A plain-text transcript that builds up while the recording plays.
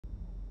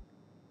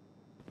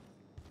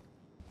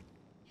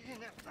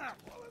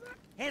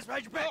Hands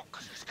behind your back. Oh,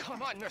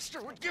 come on,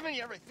 mister. We're giving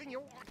you everything you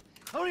want.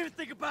 Don't even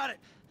think about it.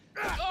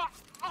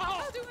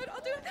 I'll do it.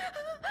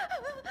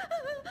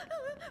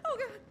 Oh,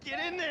 God. Get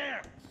in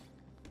there.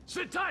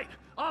 Sit tight!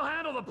 I'll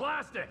handle the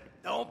plastic!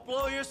 Don't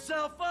blow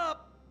yourself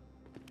up.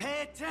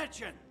 Pay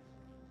attention.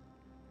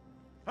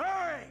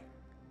 Hurry!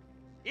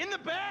 In the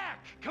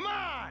back. Come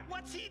on.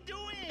 What's he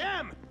doing?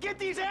 Em, get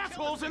these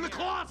assholes in the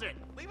closet.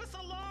 Leave us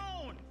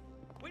alone!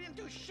 We didn't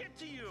do shit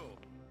to you!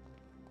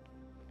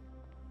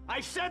 I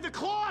said the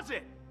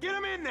closet. Get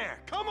them in there.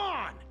 Come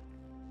on.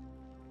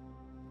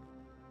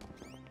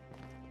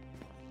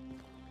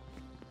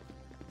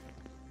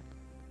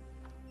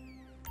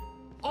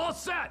 All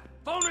set!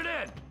 Phone it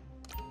in!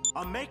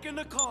 I'm making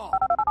the call.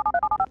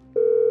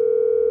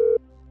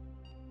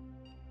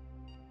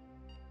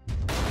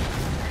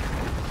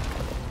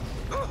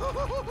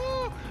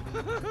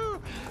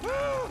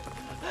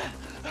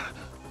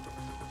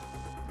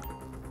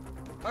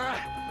 All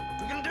right,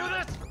 we gonna do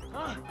this?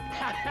 Huh?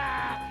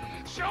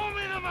 Show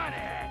me the money!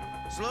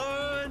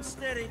 Slow and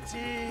steady, T.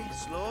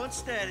 Slow and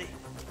steady.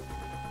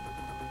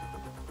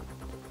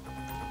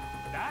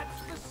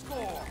 That's the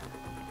score!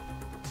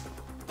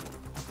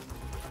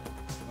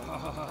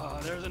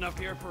 There's enough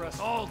here for us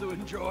all to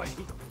enjoy.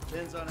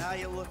 Depends on how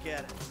you look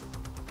at it.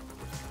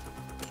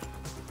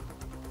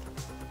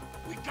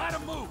 We gotta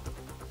move!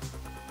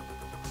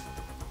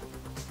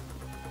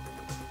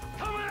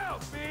 Coming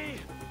out, B!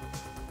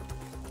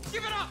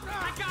 Give it up!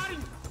 I got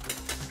him!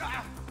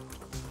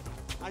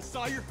 I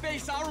saw your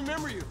face. I'll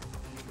remember you. You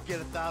get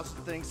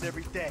 1,000 things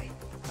every day.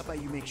 How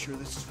about you make sure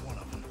this is one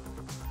of them?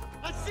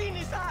 I've seen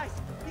his eyes.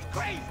 He's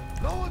crazy.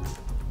 No,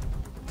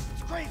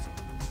 it's crazy.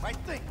 I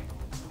think.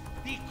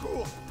 Be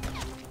cool.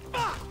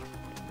 Fuck!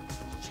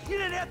 You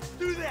didn't have to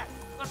do that.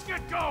 Let's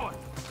get going!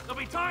 There'll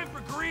be time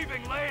for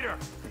grieving later!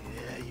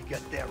 Yeah, you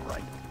got that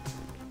right.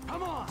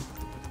 Come on!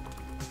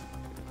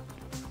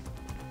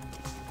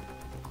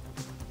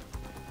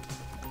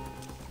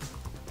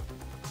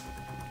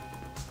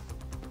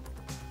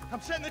 I'm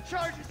setting the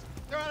charges.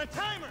 They're on a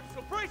timer,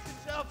 so brace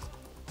yourselves.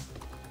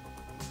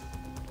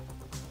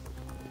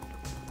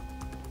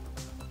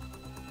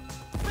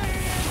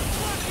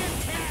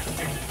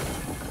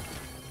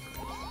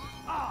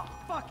 Oh,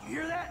 fuck, you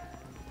hear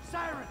that?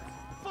 Sirens.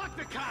 Fuck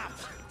the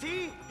cops.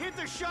 T, hit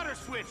the shutter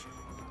switch.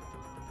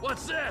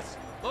 What's this?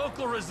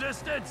 Local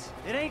resistance?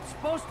 It ain't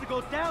supposed to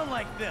go down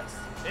like this.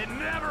 It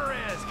never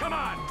is! Come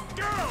on,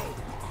 go!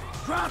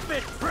 Drop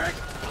it, prick!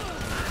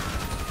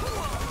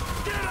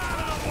 Get out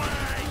of the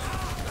way!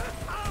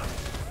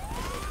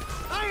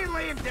 I ain't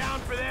laying down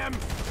for them.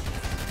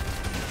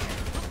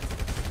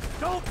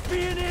 Don't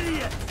be an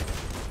idiot!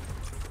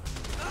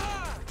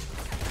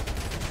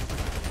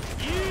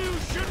 You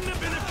shouldn't have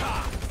been a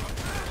cop!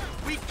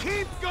 We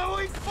keep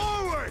going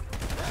forward.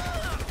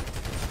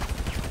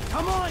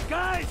 Come on,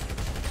 guys!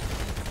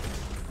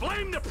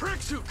 Blame the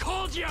pricks who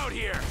called you out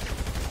here!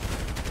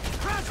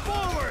 Press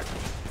forward.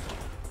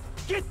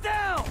 Get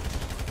down!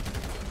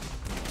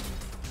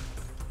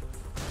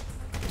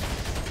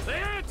 They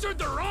answered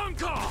the wrong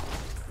call!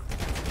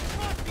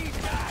 Fuck these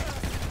guys.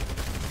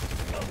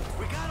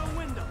 We got a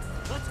window.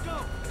 Let's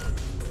go.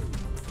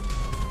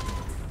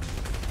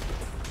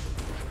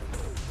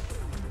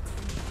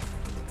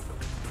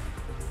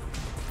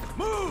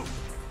 Move!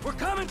 We're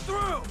coming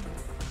through!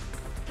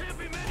 Can't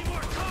be many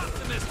more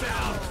cops in this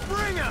town!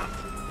 Bring 'em.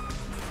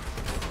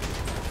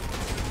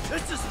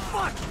 This is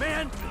fucked,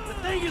 man! The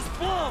thing is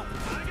blown!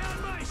 I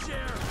got my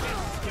share! It's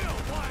still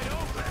wide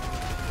open!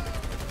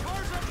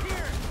 Cars up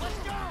here. Let's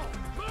go.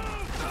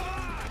 Move! Come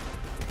on!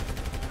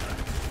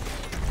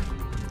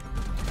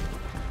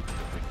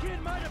 The kid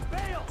might have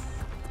bailed!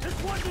 This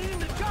wasn't in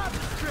the job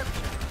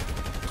description!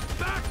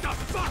 Back the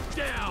fuck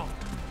down!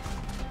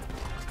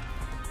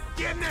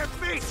 Get in their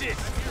faces.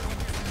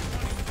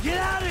 Get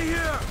out of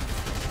here!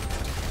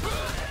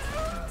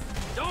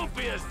 Don't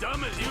be as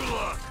dumb as you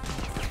look!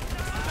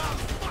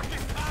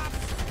 Fucking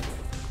cops.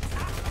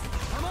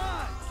 Come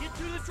on! Get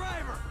to the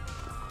driver!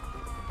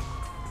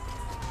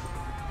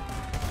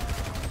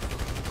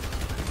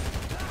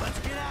 Let's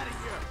get out of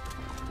here!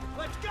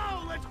 Let's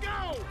go. Let's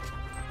go.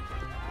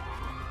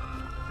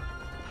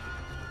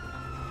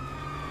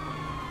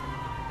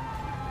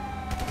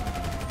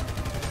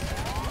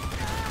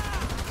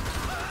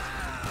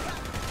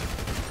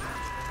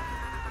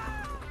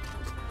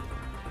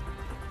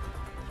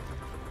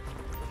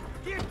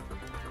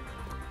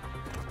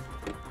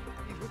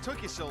 What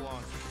took you so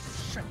long?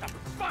 Shut the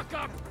fuck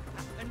up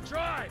and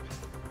drive!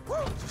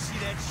 Did you see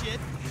that shit?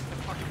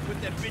 Fucking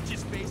put that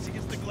bitch's face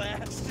against the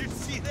glass. Did you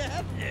see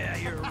that? Yeah,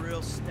 you're a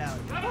real stout.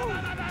 Fuck,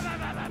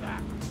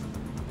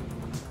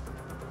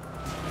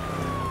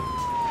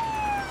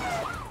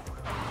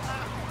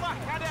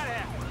 how'd that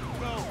happen?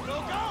 Go,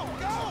 go, go,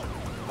 go!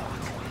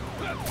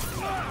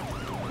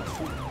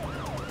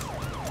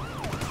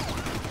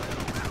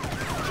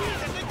 Jeez,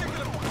 I think they're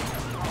gonna...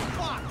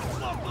 Fuck,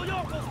 local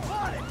yokels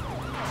spotted!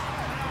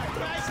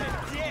 Guy's a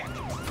dick!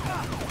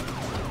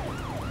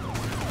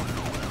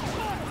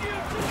 Fuck you!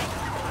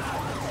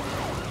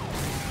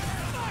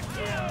 Fuck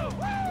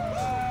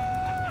you!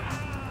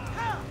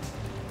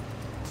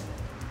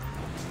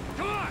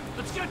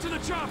 the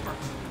chopper!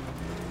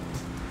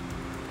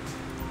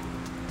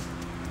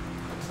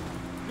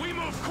 We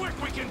move quick,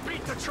 we can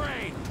beat the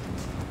train!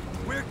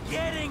 We're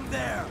getting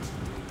there!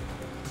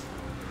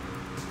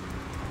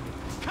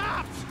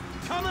 Cops!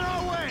 Coming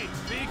our way!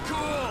 Be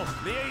cool!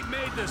 They ain't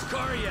made this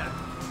car yet.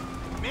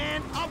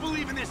 Man, I'll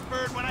believe in this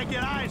bird when I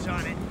get eyes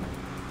on it.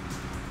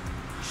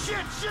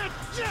 Shit, shit,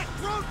 shit!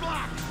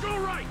 Roadblock! Go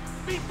right!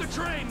 Beat the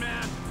train,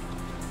 man!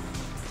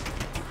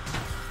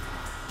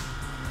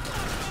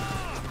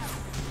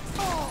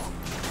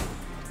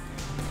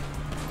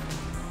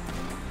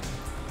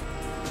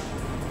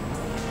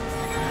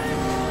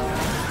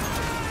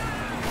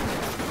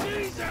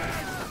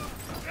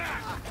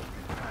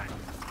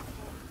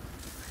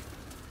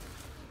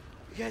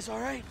 You guys all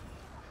right?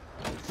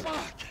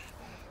 Fuck!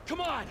 Come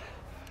on!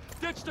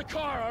 Ditch the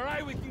car, all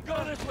right? We can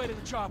go this way to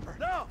the chopper.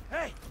 No!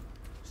 Hey!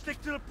 Stick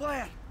to the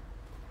plan!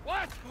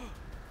 What?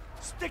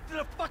 Stick to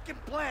the fucking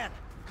plan!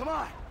 Come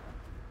on!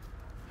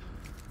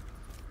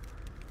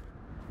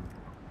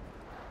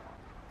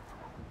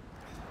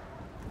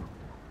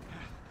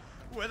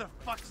 Where the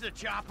fuck's the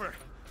chopper?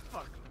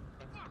 Fuck.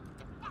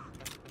 I'm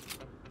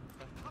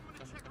gonna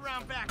check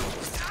around back.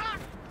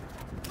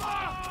 Ah!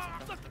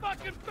 Oh, the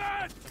fucking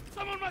bed!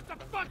 Someone must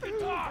have fucking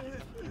talked!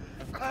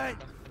 Alright,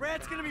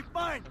 Brad's gonna be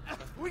fine.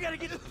 We gotta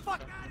get the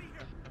fuck out of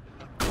here.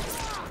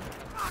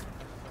 Fuck!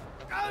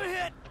 I'm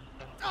hit!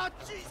 Oh,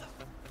 Jesus!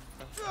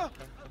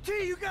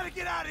 T, you gotta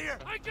get out of here!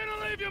 I'm gonna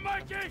leave you,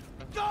 Mikey!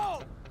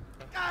 Go!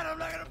 God, I'm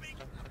not gonna be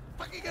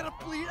fucking gonna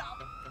bleed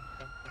out.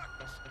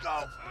 Let's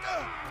go!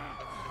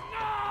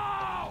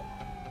 No!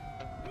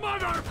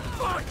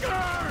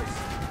 Motherfuckers!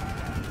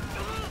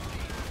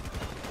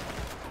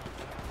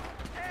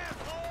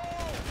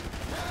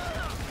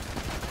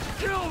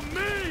 Kill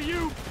me,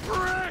 you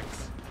pricks!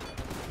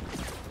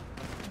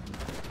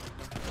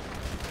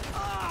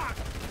 Ah!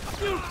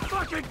 You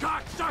fucking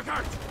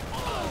cocksuckers!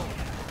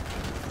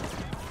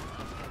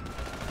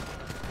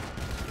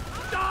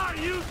 Die,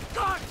 you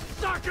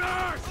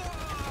cocksuckers!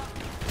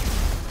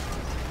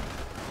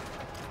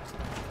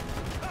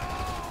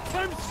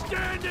 I'm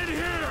standing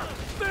here!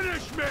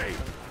 Finish me!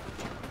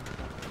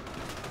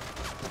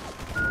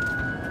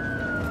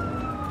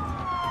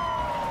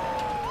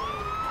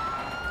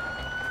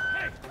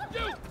 Hey,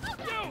 you!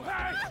 You,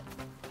 hey!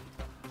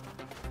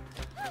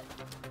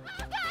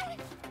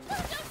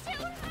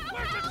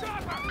 Where's the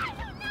chopper?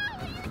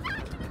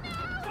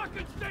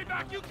 Fucking stay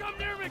back! You come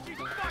near me, she's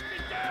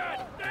fucking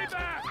dead! Stay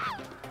back!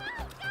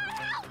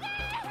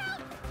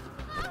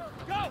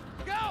 Go!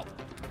 Go!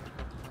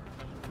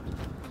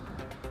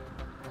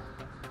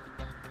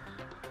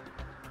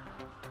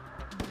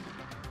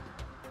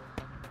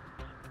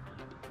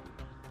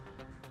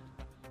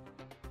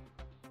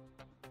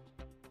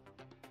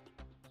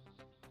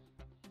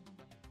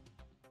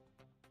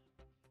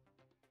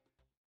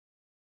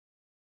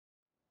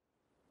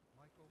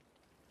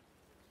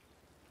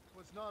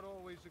 Was not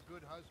always a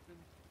good husband,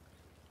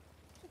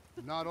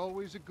 not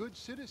always a good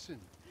citizen.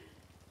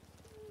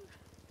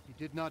 He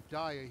did not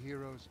die a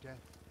hero's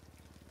death,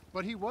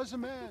 but he was a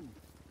man.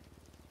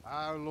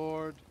 Our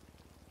Lord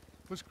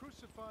was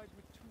crucified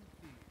with 2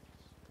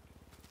 thieves,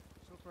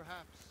 so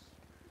perhaps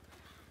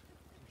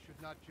we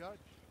should not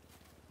judge.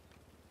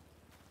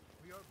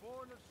 We are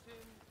born of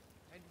sin,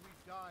 and we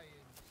die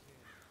in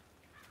sin.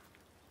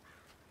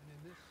 And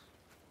in this,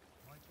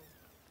 Michael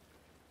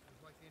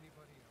is like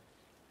anybody else.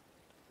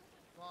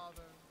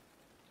 Father,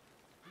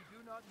 we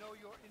do not know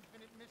your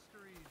infinite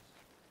mysteries,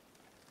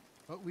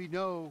 but we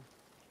know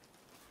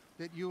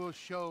that you will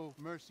show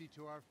mercy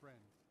to our friend.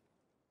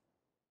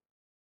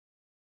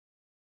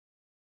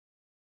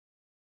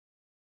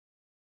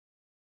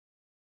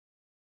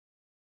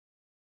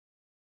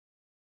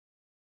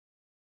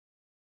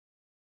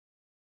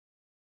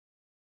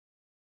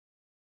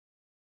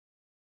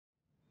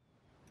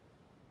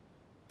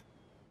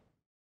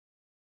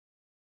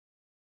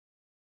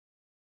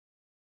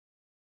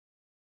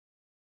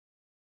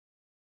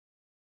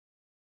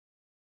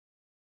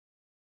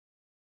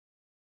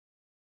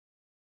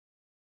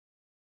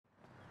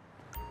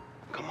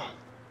 Come on.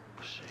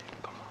 Shit,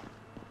 come on.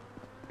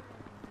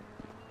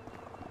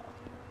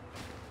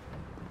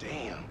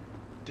 Damn,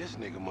 this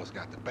nigga must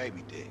got the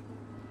baby dick.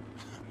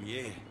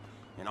 Yeah,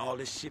 and all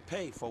this shit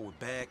paid for with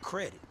bad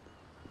credit.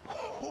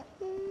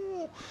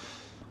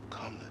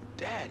 Come to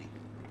daddy.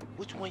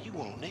 Which one you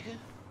want, nigga?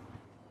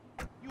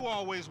 You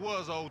always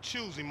was old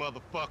choosy,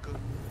 motherfucker.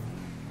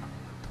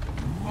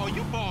 Oh,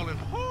 you ballin'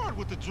 hard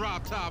with the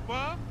drop top,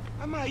 huh?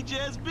 I might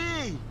just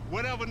be.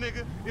 Whatever,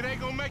 nigga. It ain't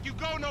gonna make you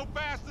go no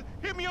faster.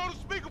 Hit me on the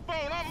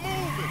speakerphone. I'm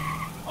moving.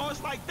 Oh,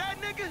 it's like that,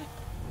 nigga?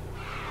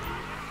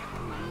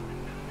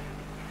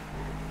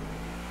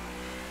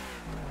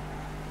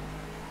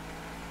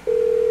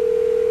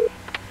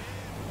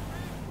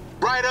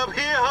 Right up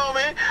here,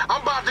 homie.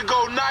 I'm about to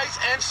go nice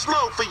and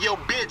slow for your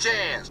bitch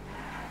ass.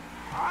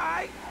 All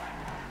right.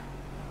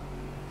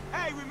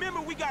 Hey, remember,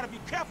 we gotta be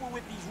careful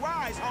with these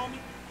rides, homie.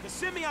 The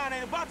Simeon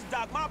ain't about to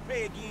dock my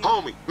pay again.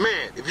 Homie,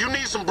 man, if you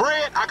need some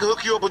bread, I can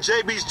hook you up with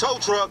JB's tow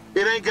truck.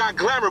 It ain't got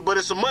glamour, but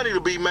it's some money to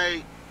be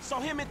made. So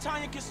him and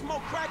Tanya can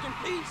smoke crack in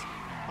peace?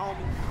 Homie,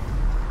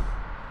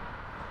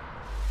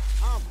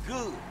 I'm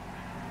good.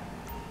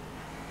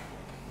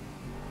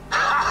 Ha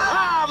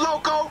ha,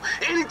 loco!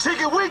 Any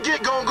ticket we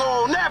get gonna go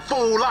on that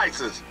fool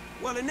license.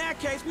 Well, in that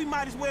case, we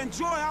might as well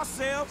enjoy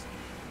ourselves.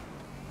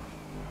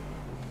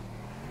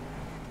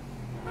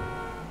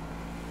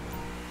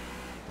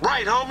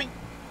 Right, homie?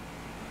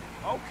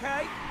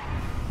 Okay.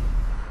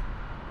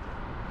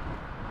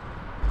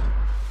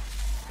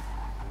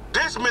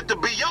 This meant to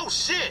be your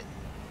shit.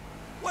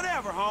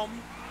 Whatever,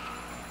 homie.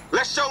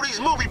 Let's show these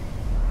movie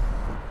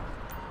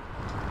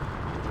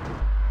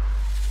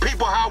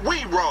people how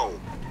we roll.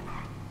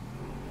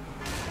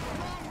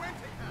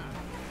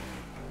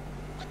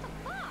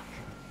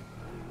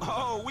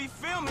 Oh, we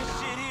filming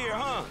shit here,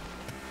 huh?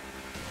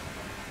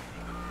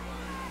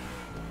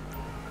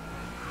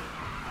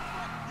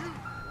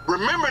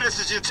 Remember, this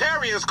is your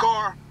Terrier's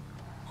car.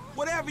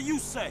 Whatever you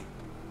say.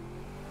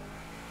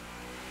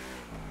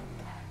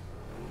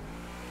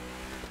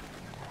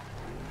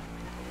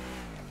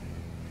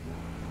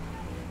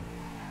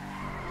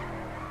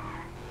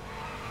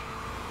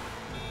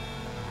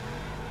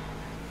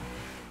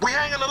 We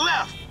hang on the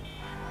left.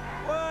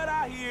 What?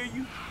 I hear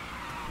you.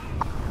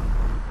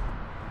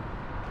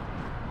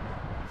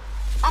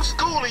 I'm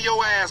schooling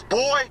your ass,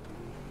 boy.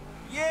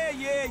 Yeah.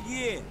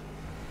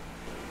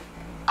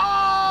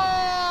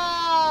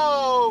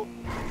 Oh!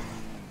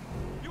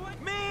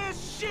 Man,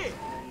 shit.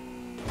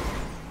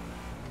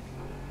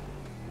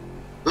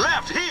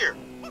 Left here.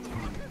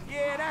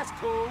 Yeah, that's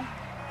cool.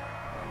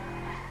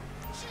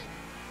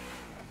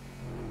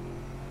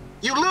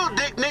 You little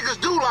dick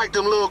niggas do like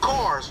them little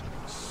cars.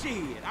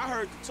 Shit, I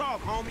heard the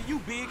talk, homie. You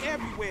big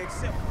everywhere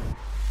except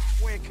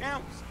where it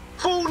counts.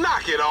 Fool,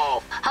 knock it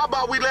off. How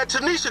about we let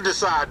Tanisha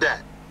decide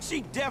that?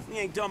 She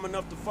definitely ain't dumb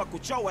enough to fuck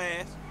with your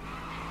ass.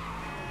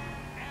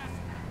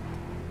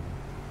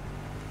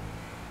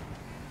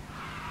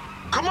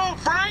 Come on,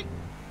 Frank.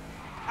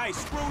 Hey,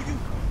 screw you.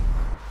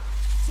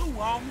 Too,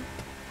 homie.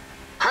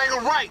 Hang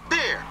 'em right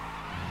there.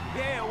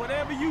 Yeah,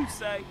 whatever you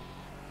say.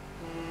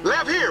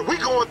 Left here. We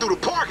going through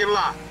the parking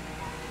lot.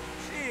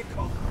 Shit,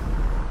 cool.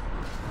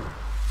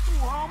 Too,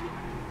 homie.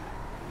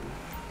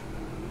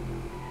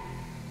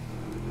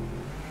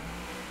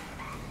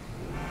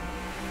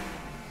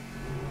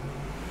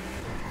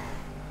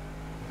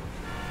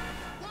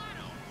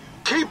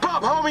 Keep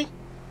up, homie.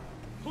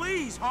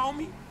 Please,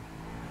 homie.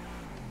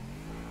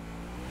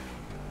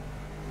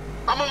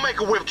 I'm gonna make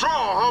a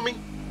withdrawal, homie.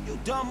 You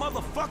dumb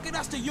motherfucker.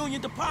 That's the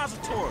Union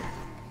Depository.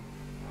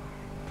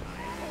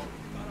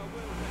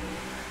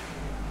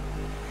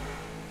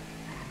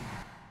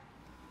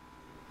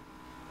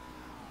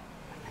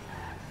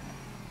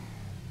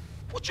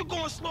 What you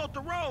going slow up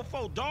the road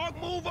for, dog?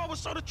 Move over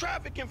so the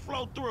traffic can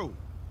flow through.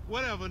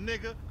 Whatever,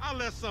 nigga. I'll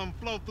let something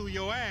flow through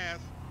your ass.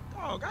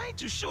 Dog, I ain't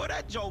too sure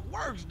that joke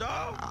works,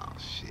 dog. Oh,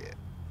 shit.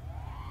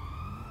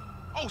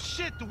 Oh,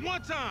 shit, the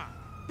one time.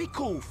 Be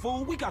cool,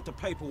 fool. We got the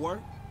paperwork.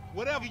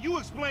 Whatever, you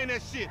explain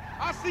that shit.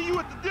 I'll see you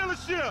at the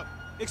dealership.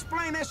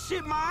 Explain that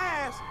shit my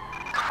ass.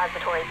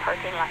 Depository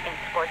parking lot in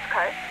sports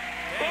cars.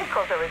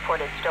 Vehicles are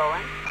reported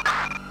stolen.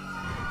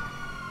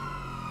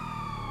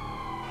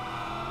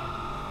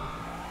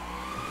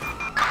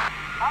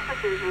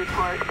 Officers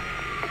report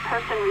a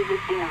person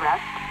resisting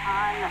arrest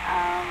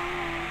on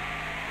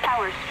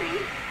Tower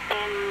Street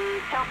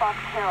in Pillbox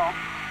Hill.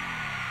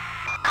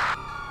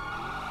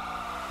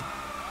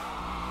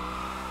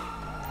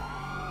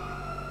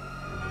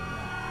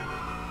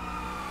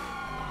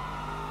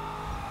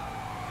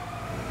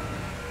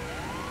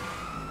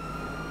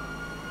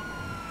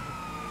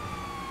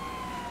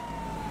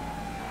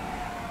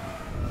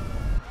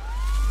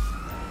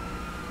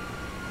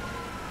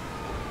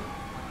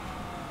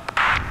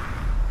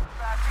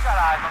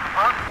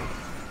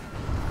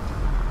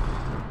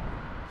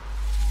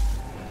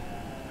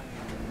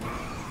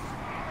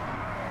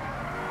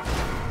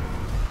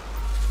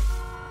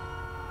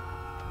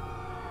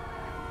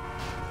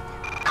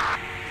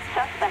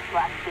 Suspect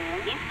last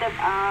seen east of,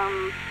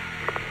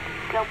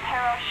 Del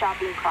Perro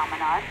Shopping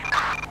Promenade.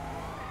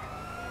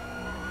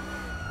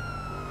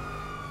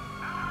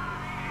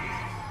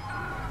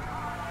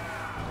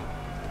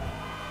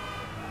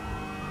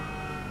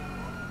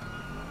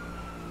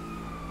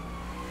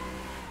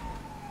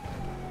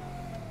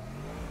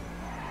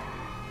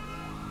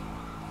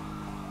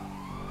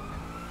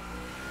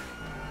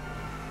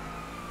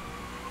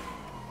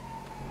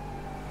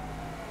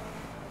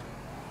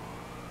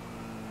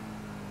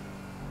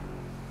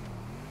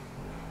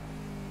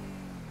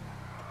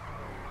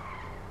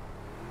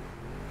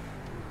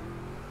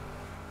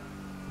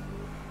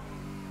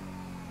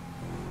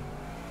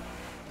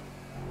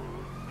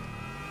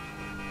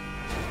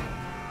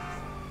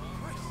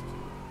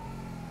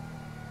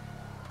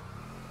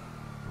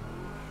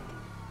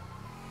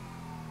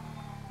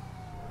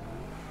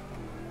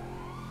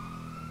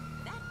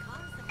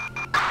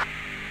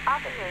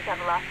 Officers have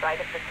lost sight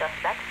of the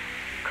suspect.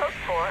 Code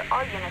 4,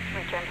 all units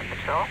return to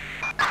patrol.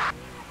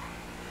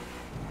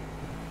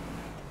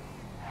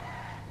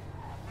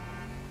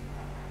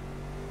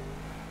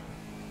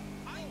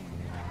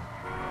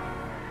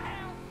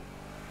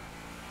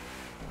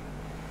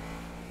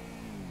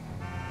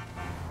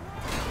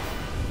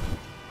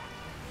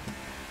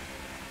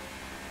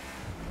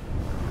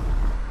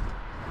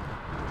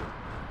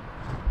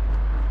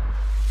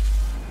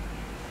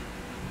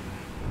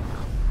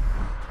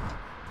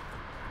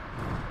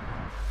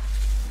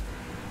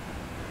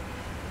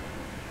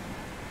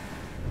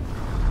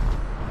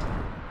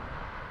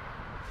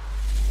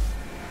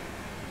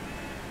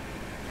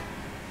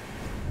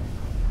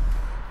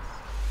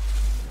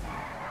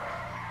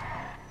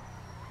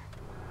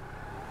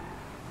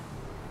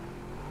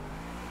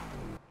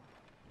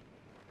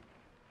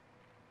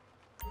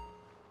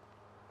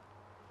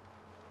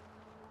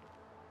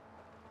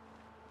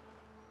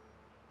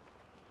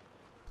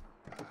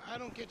 I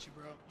don't get you,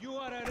 bro. You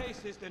are a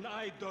racist and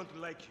I don't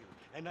like you.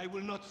 And I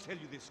will not sell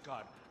you this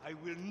car. I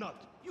will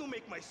not. You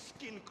make my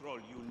skin crawl,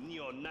 you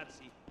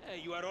neo-Nazi.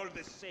 You are all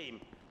the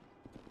same.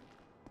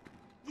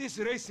 This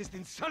racist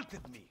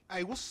insulted me.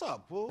 Hey, what's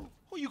up, fool?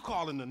 Who you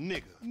calling a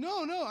nigga?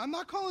 No, I'm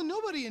not calling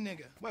nobody a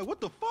nigga. Wait,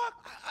 what the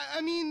fuck?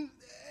 I mean,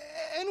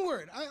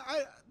 N-word.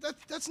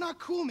 That's not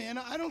cool, man.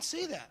 I don't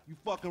say that. You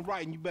fucking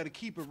right, and you better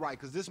keep it right,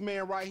 because this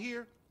man right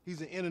here,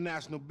 he's an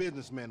international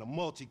businessman, a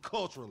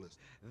multiculturalist.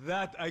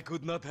 That I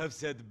could not have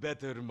said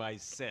better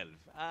myself.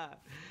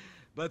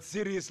 But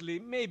seriously,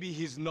 maybe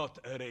he's not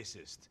a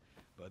racist.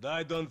 But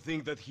I don't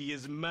think that he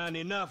is man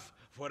enough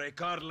for a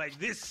car like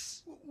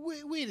this.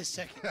 Wait a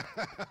second.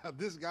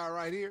 This guy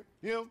right here,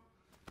 him,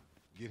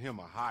 get him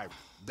a hybrid.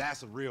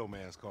 That's a real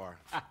man's car.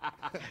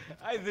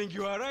 I think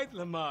you are right,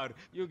 Lamar.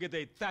 You get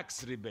a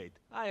tax rebate.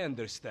 I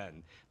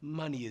understand.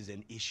 Money is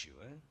an issue,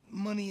 eh?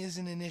 Money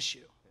isn't an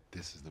issue.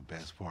 This is the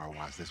best part.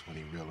 Watch this when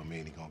he reel him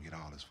in. He gonna get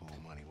all his full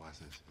money. Watch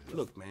this.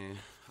 Look, man,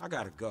 I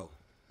gotta go.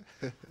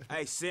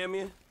 Hey,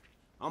 Simeon,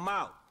 I'm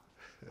out.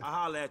 I'll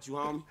holler at you,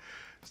 homie.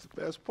 It's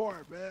the best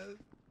part, man.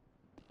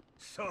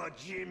 So,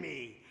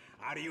 Jimmy,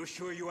 are you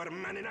sure you are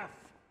man enough?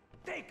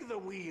 Take the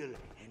wheel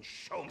and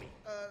show me.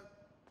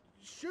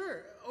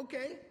 Sure,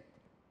 okay.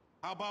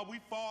 How about we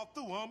fall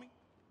through, homie?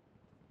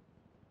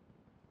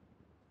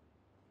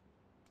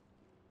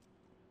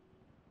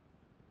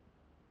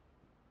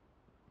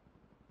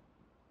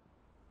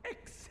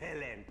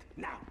 Excellent.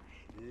 Now,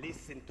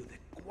 listen to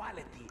the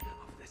quality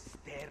of the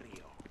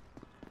stereo.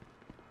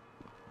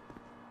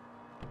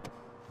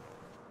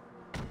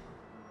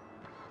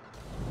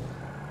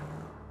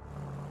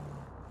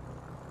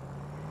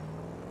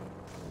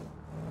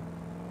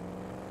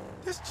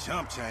 This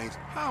chump change.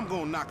 How I'm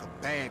gonna knock a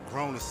bad,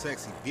 grown and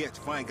sexy bitch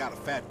if I ain't got a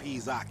fat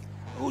peasocket?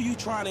 Who you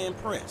trying to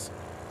impress?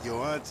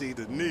 Your auntie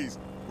Denise,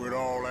 with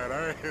all that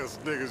ass,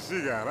 nigga,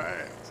 she got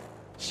ass.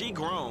 She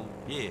grown,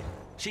 yeah.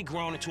 She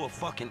grown into a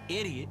fucking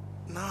idiot.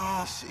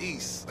 No,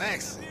 she's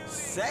sexy.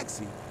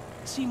 Sexy?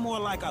 She more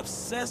like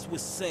obsessed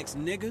with sex,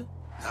 nigga.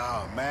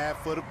 Nah, mad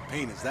for the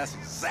penis. That's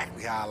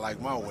exactly how I like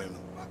my women.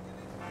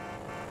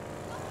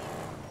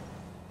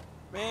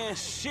 Man,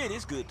 shit,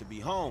 it's good to be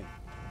home.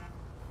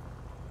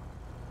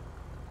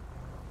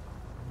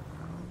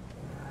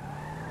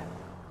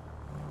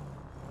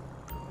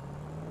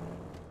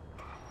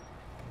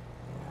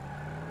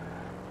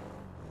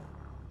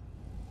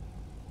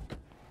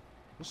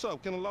 What's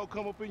up? Can a low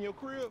come up in your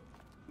crib?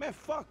 Man,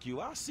 fuck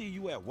you. I'll see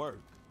you at work.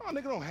 Oh,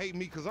 nigga, don't hate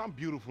me because I'm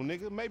beautiful,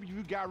 nigga. Maybe if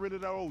you got rid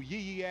of that old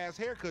yee-yee-ass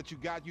haircut you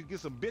got, you get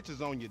some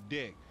bitches on your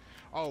dick.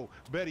 Oh,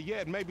 better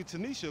yet, maybe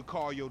Tanisha will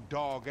call your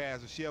dog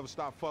ass if she ever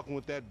stop fucking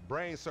with that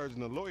brain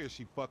surgeon and lawyer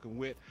she fucking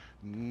with,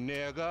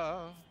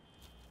 nigga.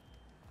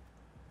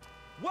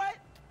 What?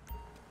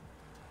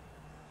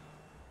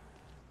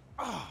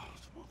 Oh,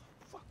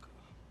 motherfucker.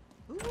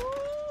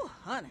 Ooh,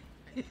 honey.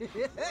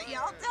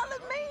 Y'all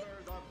telling me?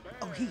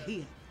 Oh, he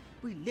here.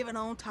 We living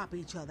on top of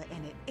each other,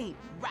 and it ain't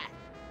right.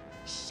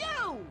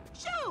 Shoo!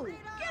 Shoo!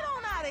 Get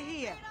on out of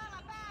here.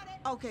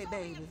 Okay,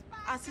 baby.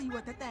 I see you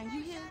at the thing.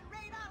 You hear?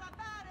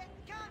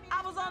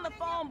 I was on the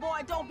phone,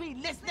 boy. Don't be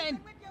listening.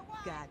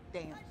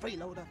 Goddamn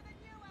freeloader.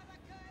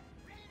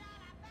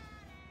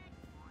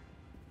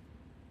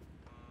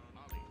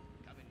 Molly,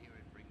 come in here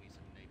and bring me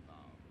some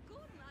napalm.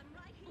 Gordon, I'm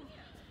right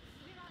here.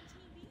 We're on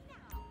TV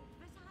now.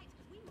 Besides,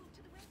 we moved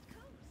to the West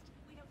Coast.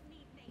 We don't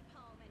need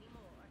napalm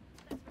anymore.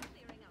 That's for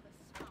clearing out a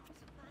swamp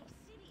supply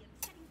city and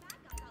setting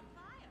Baghdad on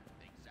fire.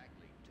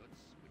 Exactly, Toots.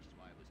 Which is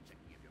why I was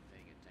checking if you're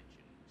paying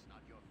attention. It's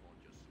not your fault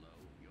you're slow.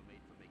 You're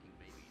made for making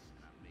babies,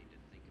 and I'm made to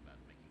think about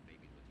making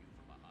babies with you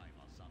from behind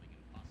while solving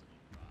impossible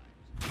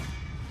crimes.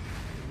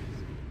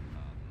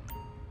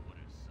 What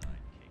a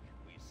sidekick.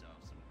 We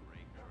solved some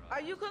great crimes.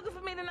 Are you cooking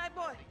for me tonight,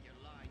 boy? You're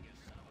lying, you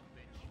son of a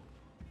bitch.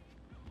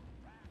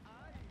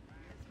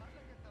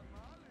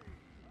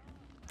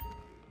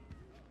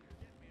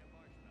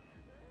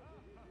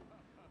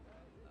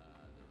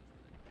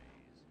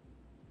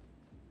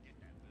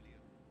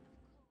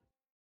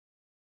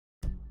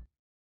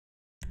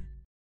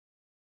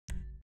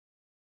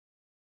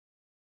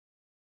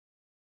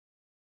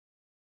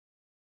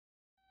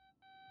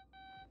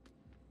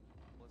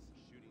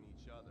 Shooting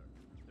each other.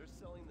 They're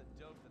selling the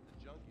dope that